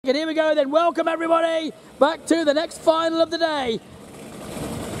And here we go then. Welcome everybody back to the next final of the day.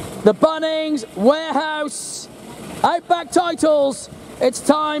 The Bunnings Warehouse Outback titles. It's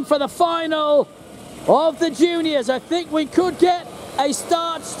time for the final of the juniors. I think we could get a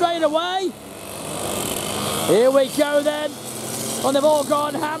start straight away. Here we go then. And they've all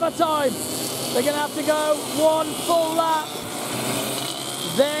gone hammer time. They're going to have to go one full lap.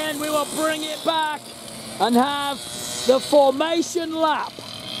 Then we will bring it back and have the formation lap.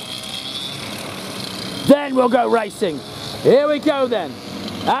 Then we'll go racing. Here we go then.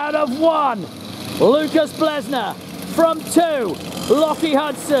 Out of 1, Lucas Blesner. From 2, Lockie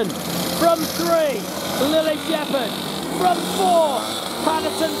Hudson. From 3, Lily Shepherd. From 4,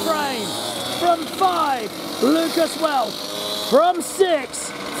 Patterson Frame. From 5, Lucas Welch. From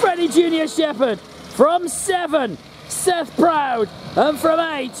 6, Freddie Junior Shepherd. From 7, Seth Proud. And from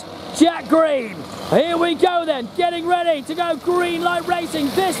 8, Jack Green. Here we go then, getting ready to go green light racing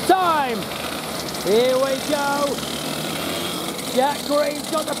this time. Here we go. Jack Green's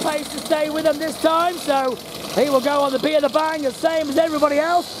got the pace to stay with him this time, so he will go on the beat of the bang, the same as everybody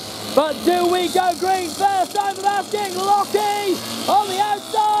else. But do we go green first? I'm asking. Lockie on the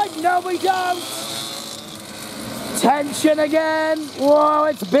outside. No, we don't. Tension again. Whoa,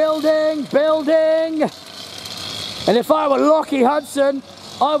 it's building, building. And if I were Lockie Hudson,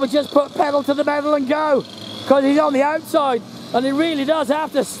 I would just put pedal to the metal and go, because he's on the outside and he really does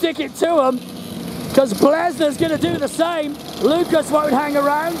have to stick it to him, because Blesner's going to do the same. Lucas won't hang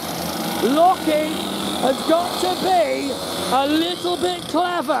around. Lockie has got to be a little bit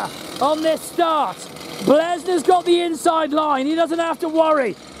clever on this start. Blesner's got the inside line, he doesn't have to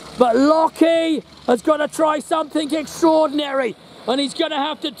worry, but Lockie has got to try something extraordinary, and he's going to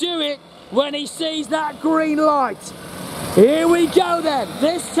have to do it when he sees that green light. Here we go then,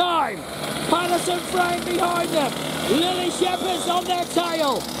 this time, Patterson Frame behind them, Lily Shepherd's on their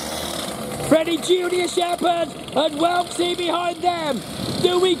tail, Freddie Junior Shepherd and Welksy behind them.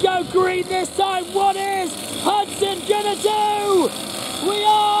 Do we go green this time? What is Hudson gonna do? We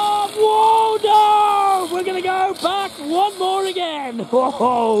are, whoa, no! We're gonna go back one more again.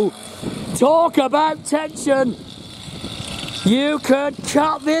 Whoa, talk about tension. You could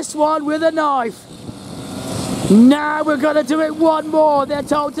cut this one with a knife. Now we're going to do it one more. They're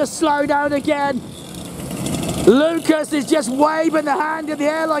told to slow down again. Lucas is just waving the hand in the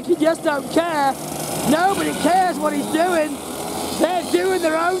air like he just don't care. Nobody cares what he's doing. They're doing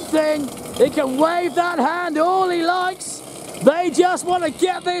their own thing. He can wave that hand all he likes. They just want to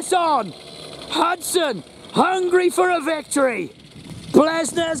get this on. Hudson, hungry for a victory.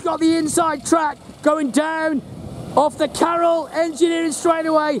 Blesner's got the inside track going down off the Carroll Engineering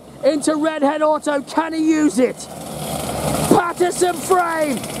straightaway into Redhead Auto. Can he use it? Patterson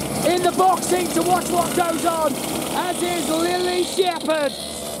Frame in the boxing to watch what goes on, as is Lily Shepherd.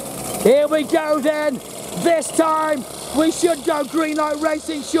 Here we go then. This time we should go green light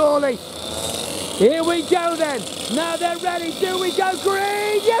racing surely. Here we go then. Now they're ready. Do we go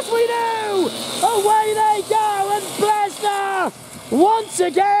green? Yes we do! Away they go, and Blesner once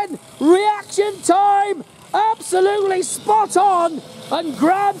again, reaction time. Absolutely spot on, and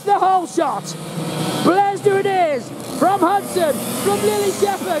grabs the whole shot. Blesner it is, from Hudson, from Lily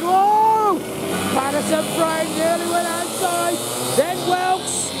Shepherd. Whoa! Patterson Frame nearly went outside. Then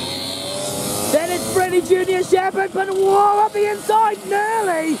Welks. Then it's Freddie Junior Shepherd, but whoa, up the inside,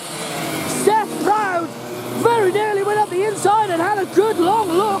 nearly. Seth Proud very nearly went up the inside and had a good long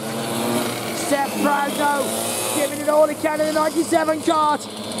look. Seth Proud though, giving it all he can in the 97 kart,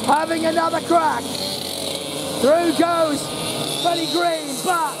 having another crack. Through goes Freddie Green,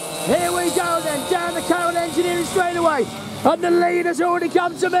 but here we go then, down the Carroll Engineering straightaway, and the lead has already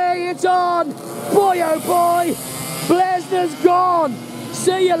come to me. It's on. Boy oh boy, Blesner's gone.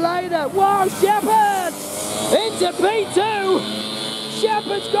 See you later. Whoa, Shepherd into P2.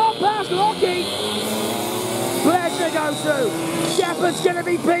 Shepherd's gone past Lockie. Blesner goes through. Shepherd's going to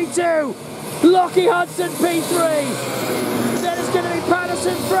be P2. Lockie Hudson P3. Then it's going to be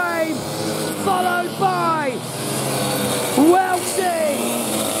Patterson Frame, followed by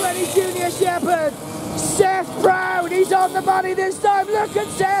Welksy, Freddie Junior Shepherd, Seth Proud. He's on the money this time. Look at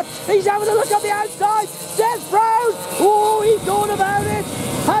Seth. He's having a look on the outside. Seth Proud. Oh, he thought about it.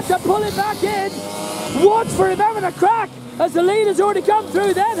 Had to pull it back in. Watch for him having a crack as the lead has already come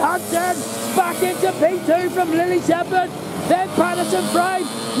through. Then Hudson back into P2 from Lily Shepherd. Then Patterson Frame.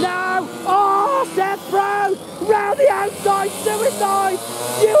 Now, oh, Seth Proud round the outside, suicide.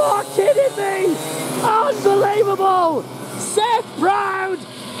 You are kidding me. Unbelievable. Seth Proud,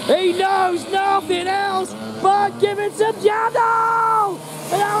 he knows nothing else but giving some jam. No!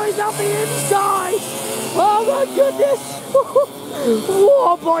 And now he's up the inside. Oh my goodness.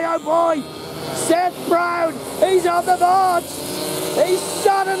 Oh boy, oh boy. Seth Brown, he's on the march. He's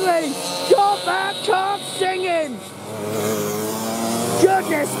suddenly got that kart singing.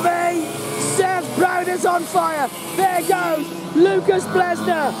 Goodness me. Seth Brown is on fire. There goes Lucas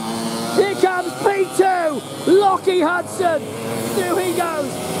Blesner. Here comes P2. Lockie Hudson. Through he goes.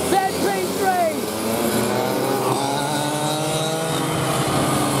 Then P3.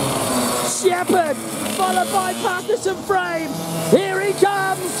 Shepherd, followed by Patterson Frame. Here he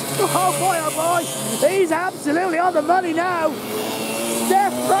comes. Oh boy, oh boy. He's absolutely on the money now.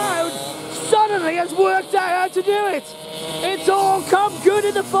 Seth Brown suddenly has worked out how to do it. It's all come good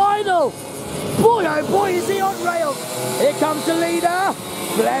in the final. Boy, oh boy, is he on rails. Here comes the leader.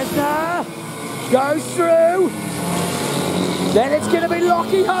 Blesner goes through. Then it's going to be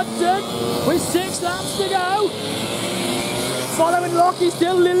Lockie Hudson with 6 laps to go. Following Lockie,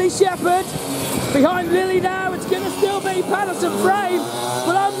 still Lily Shepherd. Behind Lily now, it's going to still be Patterson Frame,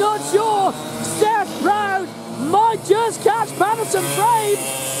 but I'm not sure. Seth Brown might just catch Patterson Frame.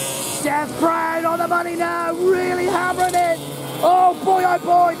 Seth Brown on the money now, really hammering it. Oh boy,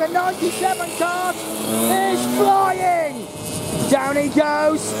 the 97 kart is flying. Down he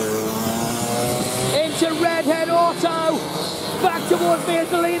goes. Into Redhead Auto. Back towards me as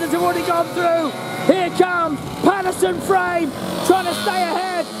the leaders have already gone through. Here comes Patterson Frame, trying to stay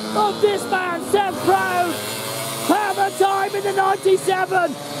ahead of this man, Seth Brown. Hammer time in the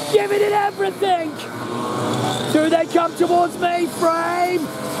 97, giving it everything. Do they come towards me? Frame,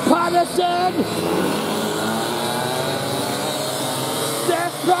 Patterson.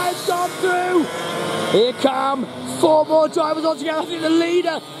 Seth Brown's gone through. Here come 4 more drivers altogether. I think the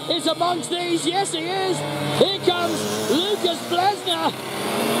leader is amongst these. Yes, he is. Here comes Lucas Blesner.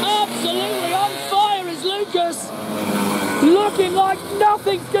 Absolutely on fire is Lucas. Looking like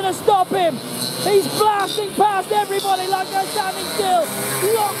nothing's going to stop him. He's blasting past everybody like they're standing still.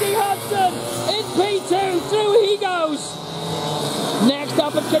 Lockie Hudson in P2. Through he goes. Next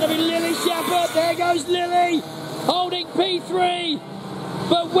up it's going to be Lily Shepherd. There goes Lily holding P3.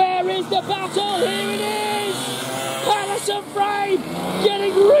 But where is the battle? Here it is. Patterson Frame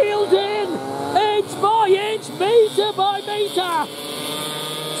getting reeled in. Inch by inch, metre by metre.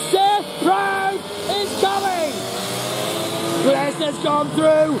 Seth Brown is coming. Blesner's gone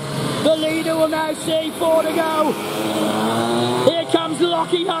through. The leader will now see 4 to go. Here comes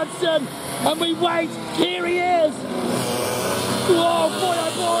Lockie Hudson. And we wait. Here he is. Whoa, boy,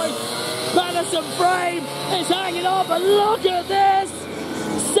 oh boy. Patterson Frame is hanging on, but look at this.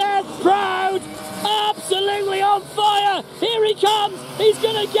 Seth Brown absolutely on fire. Here he comes. He's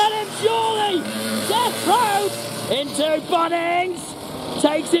going to get him surely. Seth Brown into Bunnings.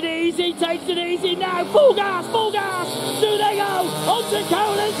 Takes it easy now. Full gas. Through they go. Onto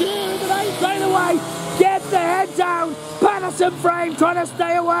Collins here in the main straightaway. Gets the head down. Patterson Frame trying to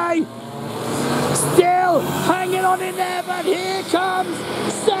stay away. Still hanging on in there, but here comes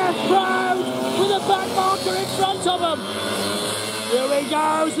Seth Brown with a back marker in front of him. Here he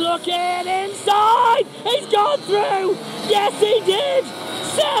goes, looking inside. He's gone through. Yes, he did.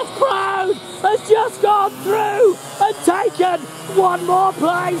 Seth Brown has just gone through and taken 1 more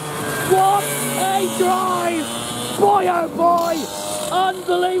place. What a drive. Boy, oh boy.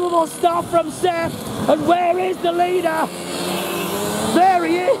 Unbelievable stuff from Seth. And where is the leader? There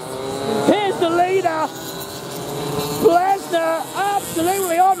he is. Here's the leader. Blesner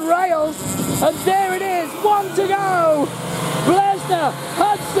absolutely on rails. And there it is. 1 to go. Blesner,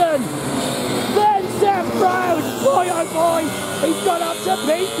 Hudson, then Seth Brown. Boy, oh boy, he's got up to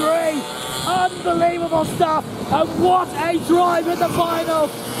P3. Unbelievable stuff. And what a drive in the final.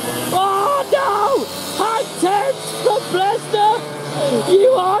 Oh no! Hang 10s from Blesner. You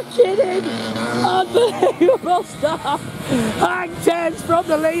are kidding. Unbelievable stuff. Hang 10s from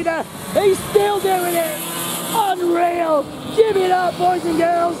the leader. He's still doing it. Unreal. Give it up, boys and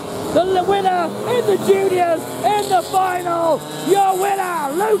girls. The winner in the juniors in the final. Your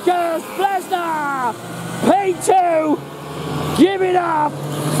winner, Lucas Blesner. P2. Give it up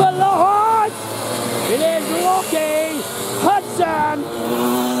for Lord. It is Lockie Hudson.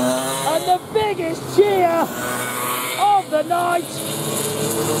 And the biggest cheer of the night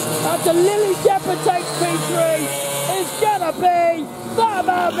after Lily Shepherd takes P3 is gonna be that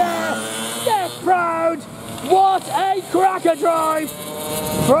man there, Seth Brown. What a cracker drive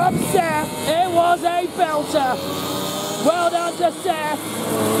from Seth. It was a belter. Well done to Seth.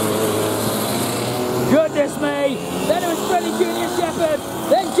 Goodness me. Then it was Freddie Junior Shepherd,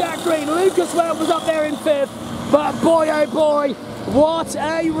 then Jack Green. Lucas Weld was up there in 5th. But boy, oh boy, what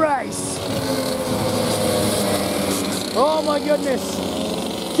a race. Oh my goodness.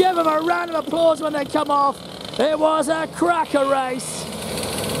 Give them a round of applause when they come off. It was a cracker race.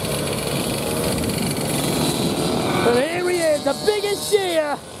 And here he is, the biggest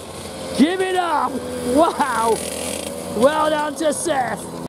deer. Give it up. Wow. Well done to Seth.